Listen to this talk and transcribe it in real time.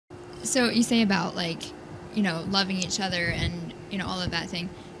So you say about like, loving each other and, all of that thing.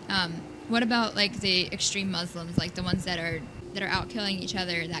 What about like the extreme Muslims, like the ones that are out killing each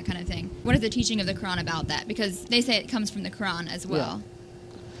other, that kind of thing? What is the teaching of the Quran about that? Because they say it comes from the Quran as well.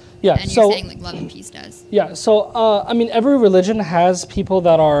 Yeah. And you're saying like love and peace does. Yeah. So I mean, every religion has people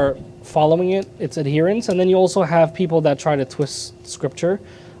that are following its adherents, and then you also have people that try to twist scripture.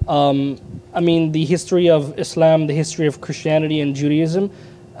 I mean, the history of Islam, the history of Christianity and Judaism,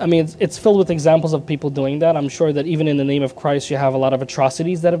 I mean, it's filled with examples of people doing that. I'm sure that even in the name of Christ, you have a lot of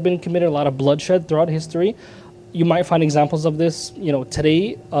atrocities that have been committed, a lot of bloodshed throughout history. You might find examples of this,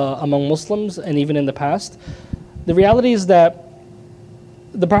 today among Muslims and even in the past. The reality is that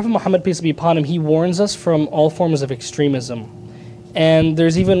the Prophet Muhammad, peace be upon him, he warns us from all forms of extremism. And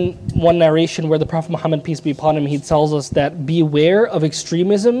there's even one narration where the Prophet Muhammad, peace be upon him, he tells us that beware of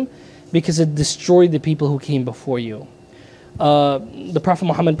extremism because it destroyed the people who came before you. The Prophet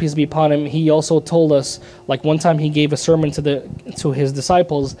Muhammad, peace be upon him, he also told us, like one time he gave a sermon to his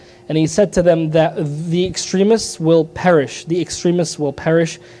disciples, and he said to them that the extremists will perish, the extremists will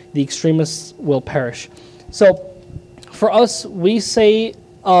perish, the extremists will perish. So for us, we say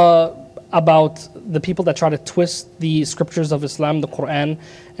about the people that try to twist the scriptures of Islam, the Quran,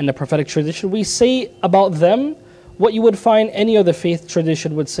 and the prophetic tradition, we say about them what you would find any other faith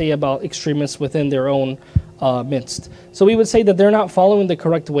tradition would say about extremists within their own midst. So we would say that they're not following the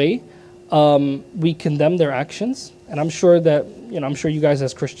correct way. We condemn their actions, and I'm sure that, I'm sure you guys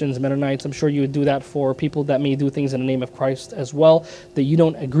as Christians, Mennonites, I'm sure you would do that for people that may do things in the name of Christ as well that you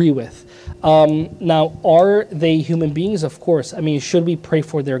don't agree with. Now, are they human beings? Of course. I mean, should we pray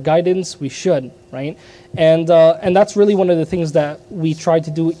for their guidance? We should, right? And that's really one of the things that we try to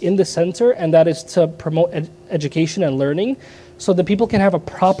do in the center, and that is to promote education and learning, so that people can have a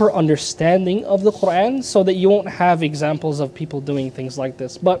proper understanding of the Quran, so that you won't have examples of people doing things like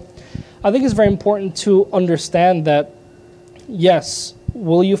this. But I think it's very important to understand that, yes,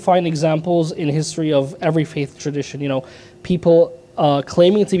 will you find examples in history of every faith tradition, people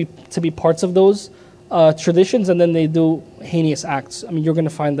claiming to be parts of those traditions, and then they do heinous acts. I mean, you're going to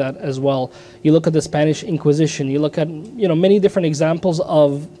find that as well. You look at the Spanish Inquisition, you look at, many different examples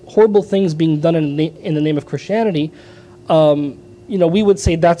of horrible things being done in the name of Christianity. We would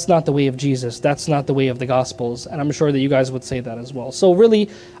say that's not the way of Jesus. That's not the way of the Gospels. And I'm sure that you guys would say that as well. So really,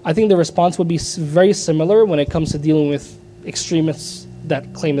 I think the response would be very similar when it comes to dealing with extremists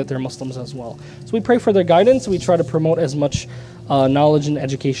that claim that they're Muslims as well. So we pray for their guidance. We try to promote as much knowledge and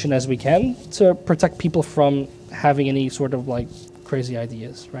education as we can to protect people from having any sort of like crazy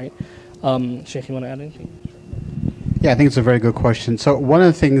ideas, right? Sheikh, you want to add anything? Yeah, I think it's a very good question. So one of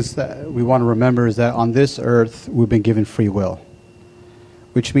the things that we want to remember is that on this earth, we've been given free will,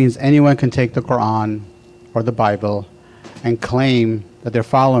 which means anyone can take the Quran or the Bible and claim that they're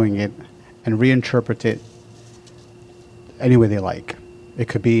following it and reinterpret it any way they like. It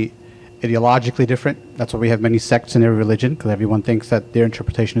could be ideologically different. That's why we have many sects in every religion, because everyone thinks that their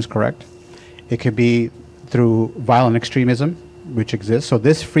interpretation is correct. It could be through violent extremism, which exists. So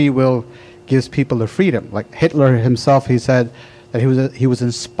this free will gives people the freedom. Like Hitler himself, he said that he was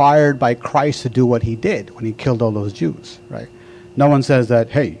inspired by Christ to do what he did when he killed all those Jews, right? No one says that,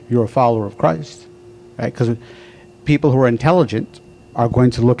 hey, you're a follower of Christ, right? Because people who are intelligent are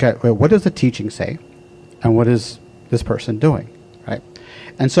going to look at, well, what does the teaching say, and what is this person doing, right?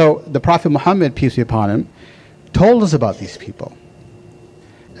 And so the Prophet Muhammad, peace be upon him, told us about these people.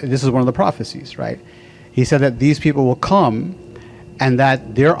 This is one of the prophecies, right? He said that these people will come and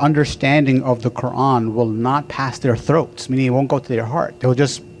that their understanding of the Quran will not pass their throats, meaning it won't go to their heart. They'll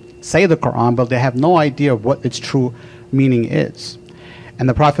just say the Quran, but they have no idea of what its true meaning is. And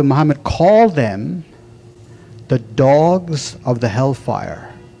the Prophet Muhammad called them the dogs of the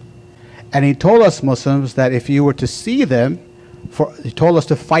hellfire. And he told us Muslims that if you were to see them, he told us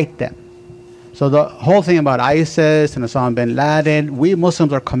to fight them. So the whole thing about ISIS and Osama bin Laden, we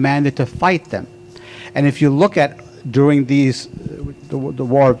Muslims are commanded to fight them. And if you look at during the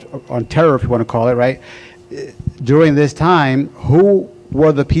war on terror, if you want to call it, right? During this time, who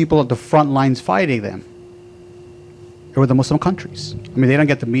were the people at the front lines fighting them? It were the Muslim countries. I mean, they don't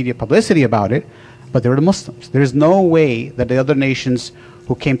get the media publicity about it, but they were the Muslims. There's no way that the other nations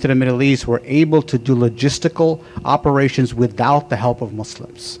who came to the Middle East were able to do logistical operations without the help of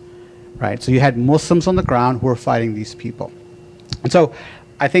Muslims, right? So you had Muslims on the ground who were fighting these people. And so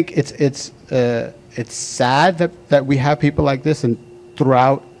I think it's sad that we have people like this and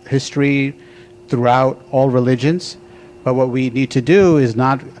throughout history, throughout all religions. But what we need to do is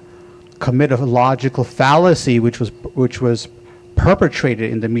not commit a logical fallacy, which was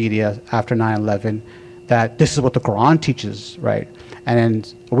perpetrated in the media after 9/11, that this is what the Quran teaches, right?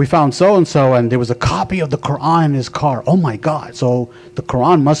 and we found so-and-so, and there was a copy of the Quran in his car. Oh my God, so the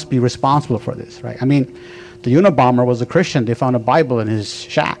Quran must be responsible for this, right? I mean, the Unabomber was a Christian. They found a Bible in his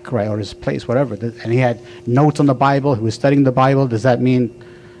shack, right, or his place, whatever, and he had notes on the Bible. He was studying the Bible. Does that mean,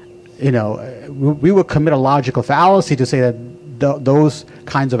 you know, we would commit a logical fallacy to say that those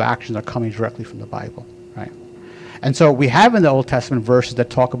kinds of actions are coming directly from the Bible, right? And so we have in the Old Testament verses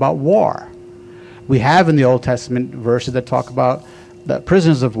that talk about war. We have in the Old Testament verses that talk about the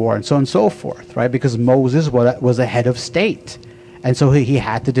prisoners of war and so on and so forth, right? Because Moses was a head of state. And so he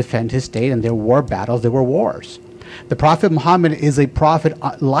had to defend his state, and there were battles, there were wars. The Prophet Muhammad is a prophet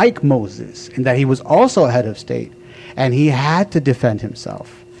like Moses in that he was also a head of state, and he had to defend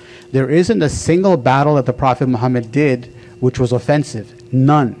himself. There isn't a single battle that the Prophet Muhammad did which was offensive.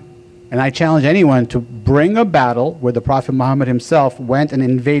 None. And I challenge anyone to bring a battle where the Prophet Muhammad himself went and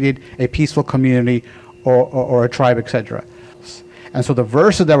invaded a peaceful community or a tribe, etc. And so the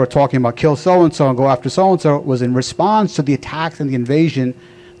verses that we're talking about, kill so-and-so and go after so-and-so, was in response to the attacks and the invasion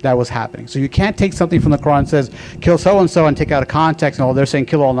that was happening. So you can't take something from the Quran that says, kill so-and-so, and take it out of context, and they're saying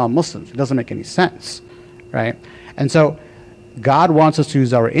kill all non-Muslims. It doesn't make any sense, right? And so God wants us to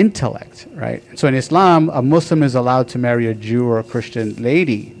use our intellect, right? So in Islam, a Muslim is allowed to marry a Jew or a Christian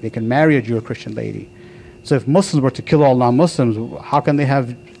lady. They can marry a Jew or Christian lady. So if Muslims were to kill all non-Muslims, how can they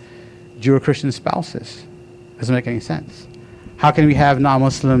have Jew or Christian spouses? Doesn't make any sense. How can we have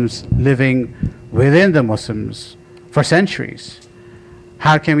non-Muslims living within the Muslims for centuries?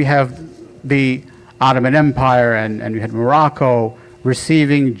 How can we have the Ottoman Empire and we had Morocco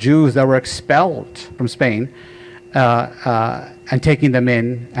receiving Jews that were expelled from Spain and taking them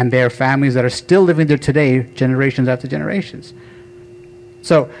in, and their families that are still living there today, generations after generations?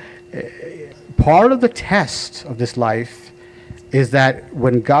 So part of the test of this life is that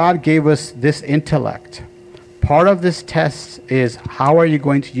when God gave us this intellect, part of this test is, how are you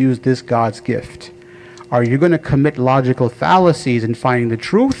going to use this God's gift? Are you going to commit logical fallacies in finding the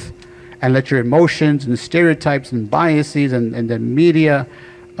truth and let your emotions and stereotypes and biases and the media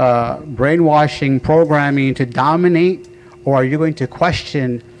brainwashing, programming to dominate? Or are you going to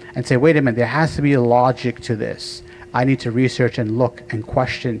question and say, wait a minute, there has to be a logic to this. I need to research and look and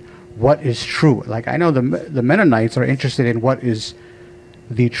question what is true. Like, I know the Mennonites are interested in what is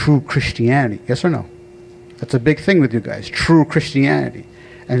the true Christianity. Yes or no? That's a big thing with you guys, true Christianity.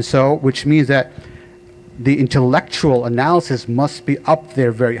 And so, which means that the intellectual analysis must be up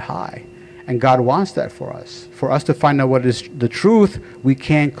there very high. And God wants that for us. For us to find out what is the truth, we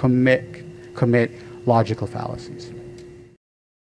can't commit logical fallacies.